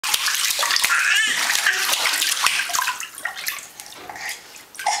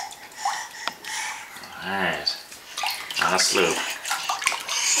Alright. On a sloop.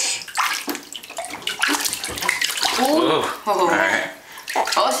 Ooh. Alright.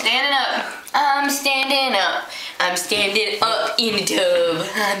 Oh, standing up. I'm standing up. I'm standing up in the tub.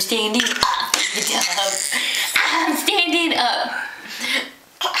 I'm standing up in the tub. I'm standing up.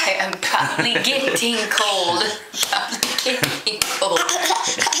 I am probably getting cold. Probably getting cold.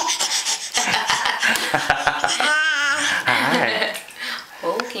 Alright.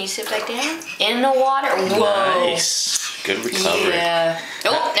 Oh, can you sit back down? In the water. Whoa. Nice. Good recovery. Yeah.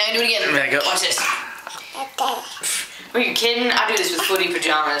 Oh, now I do it again. There you go. Watch this. Are you kidding? I do this with footy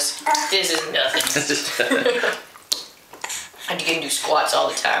pajamas. This is nothing. I can do squats all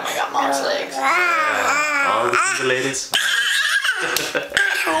the time. I got mom's legs. All the single ladies.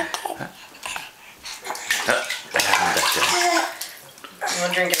 You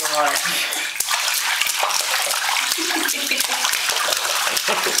want to drink any water?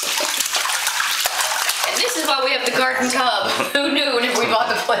 And this is why we have the garden tub. Who knew whenever we bought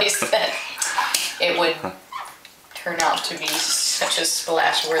the place that it would turn out to be such a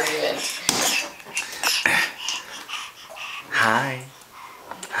splash-worthy event. Hi.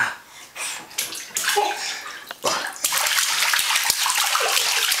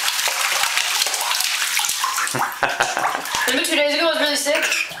 Remember 2 days ago I was really sick?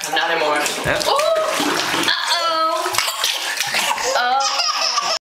 I'm not anymore. Yep. Oh!